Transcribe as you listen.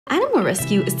Animal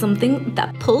rescue is something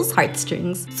that pulls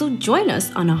heartstrings, so join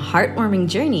us on a heartwarming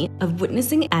journey of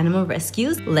witnessing animal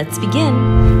rescues. Let's begin!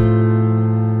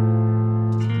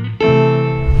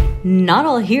 Not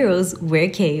all heroes wear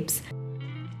capes.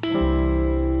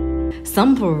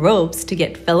 Some pull ropes to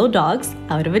get fellow dogs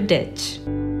out of a ditch.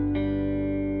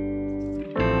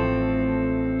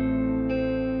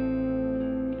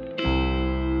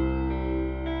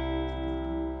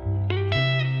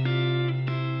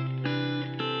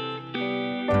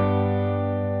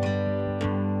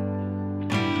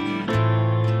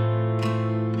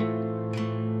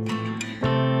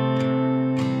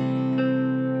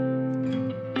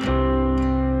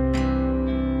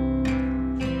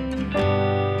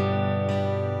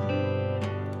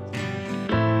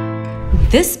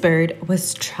 This bird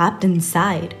was trapped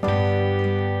inside.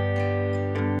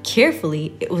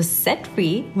 Carefully, it was set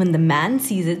free when the man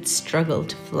sees it struggle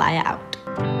to fly out.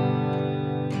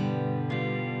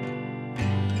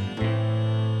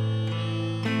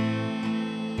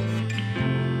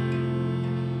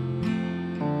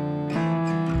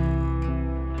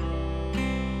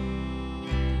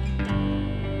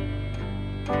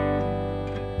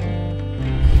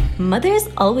 Mothers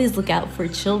always look out for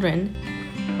children.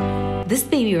 This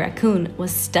baby raccoon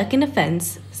was stuck in a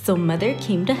fence, so mother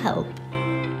came to help.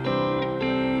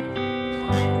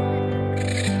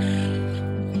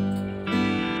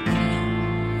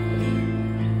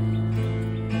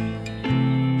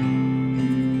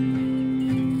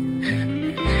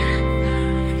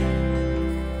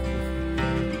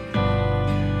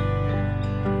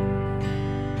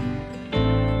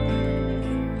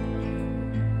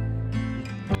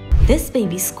 This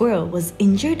baby squirrel was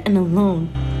injured and alone,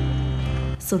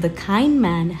 so the kind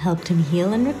man helped him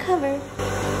heal and recover.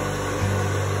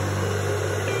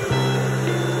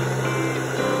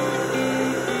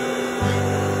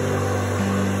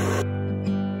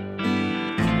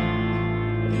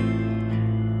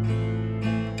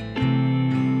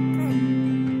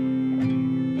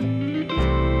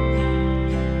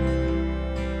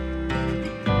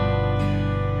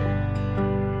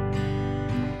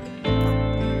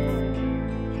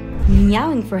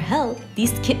 Meowing for help,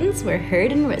 these kittens were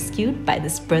heard and rescued by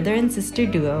this brother and sister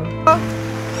duo.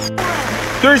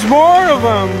 There's more of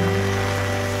them!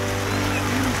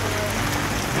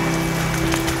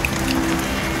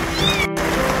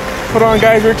 Hold on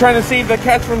guys, we're trying to save the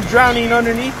cats from drowning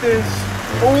underneath this.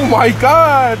 Oh my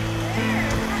god!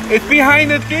 It's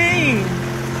behind the thing!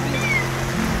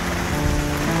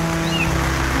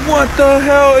 What the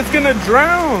hell? It's gonna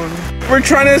drown! We're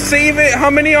trying to save it! How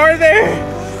many are there?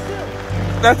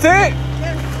 That's it?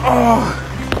 Oh.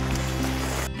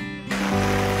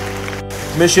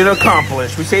 Mission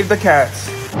accomplished. We saved the cats.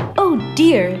 Oh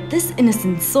dear, this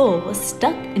innocent soul was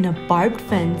stuck in a barbed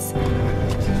fence.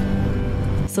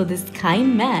 So this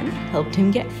kind man helped him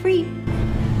get free.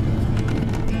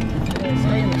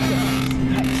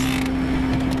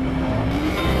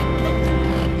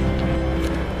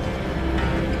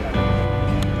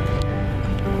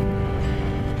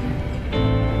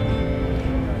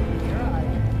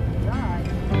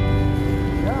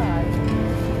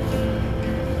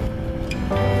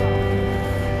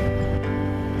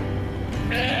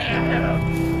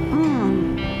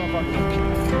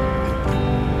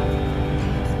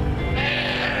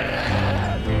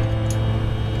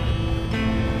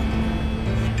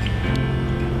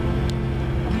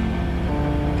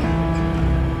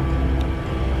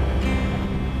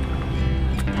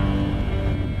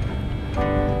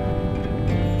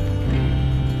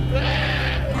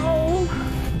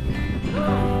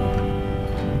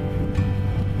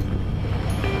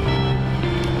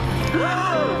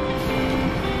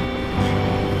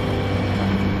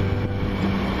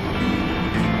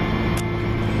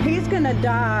 He's gonna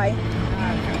die.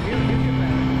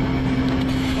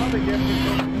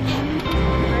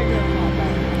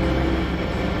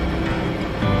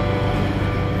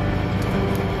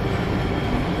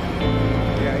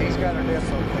 Yeah, he's got her death.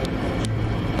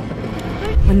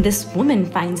 When this woman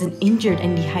finds an injured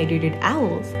and dehydrated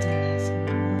owl,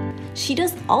 she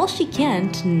does all she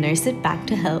can to nurse it back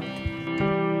to health.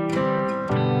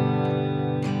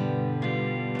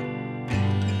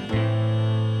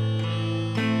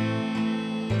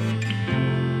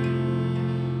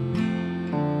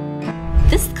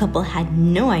 This couple had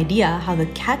no idea how the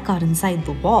cat got inside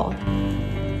the wall,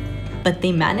 but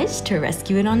they managed to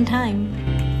rescue it on time.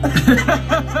 Oh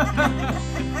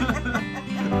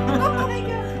my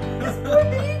god, this poor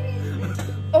baby!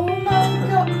 Oh my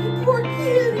god, poor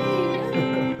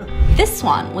kitty! This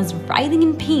one was writhing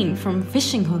in pain from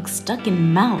fishing hooks stuck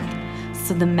in mouth,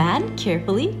 so the man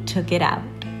carefully took it out.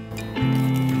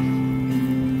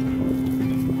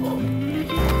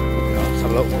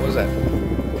 What was that?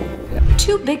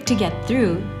 Too big to get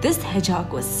through, this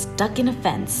hedgehog was stuck in a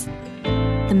fence.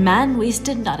 The man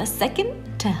wasted not a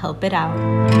second to help it out.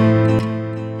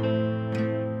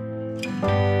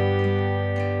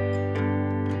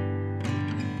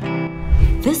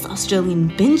 This Australian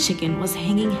bin chicken was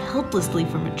hanging helplessly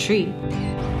from a tree.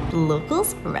 The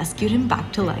locals rescued him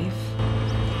back to life.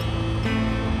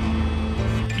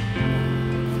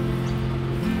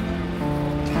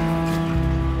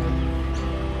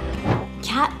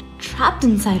 Cat, trapped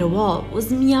inside a wall,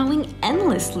 was meowing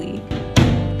endlessly.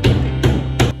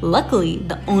 Luckily,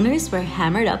 the owners were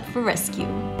hammered up for rescue.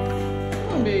 Come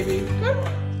on, baby. Come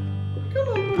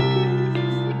on,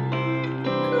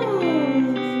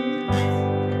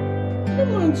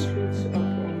 Come on, sweet stuff.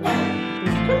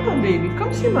 Come on, baby.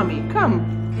 Come see mommy. Come.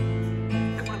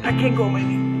 Come on. I can't go,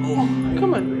 baby. Oh,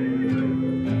 come on.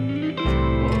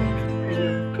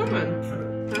 Come on.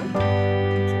 Huh?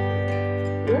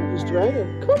 Yeah, he's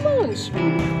driving. Come on,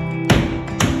 sweetie.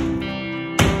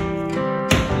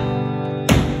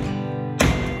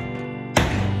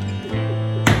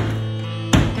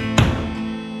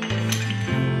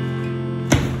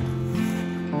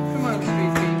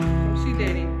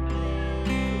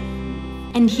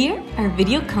 And here, our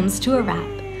video comes to a wrap.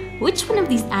 Which one of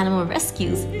these animal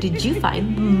rescues did you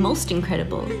find the most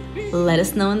incredible? Let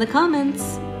us know in the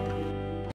comments.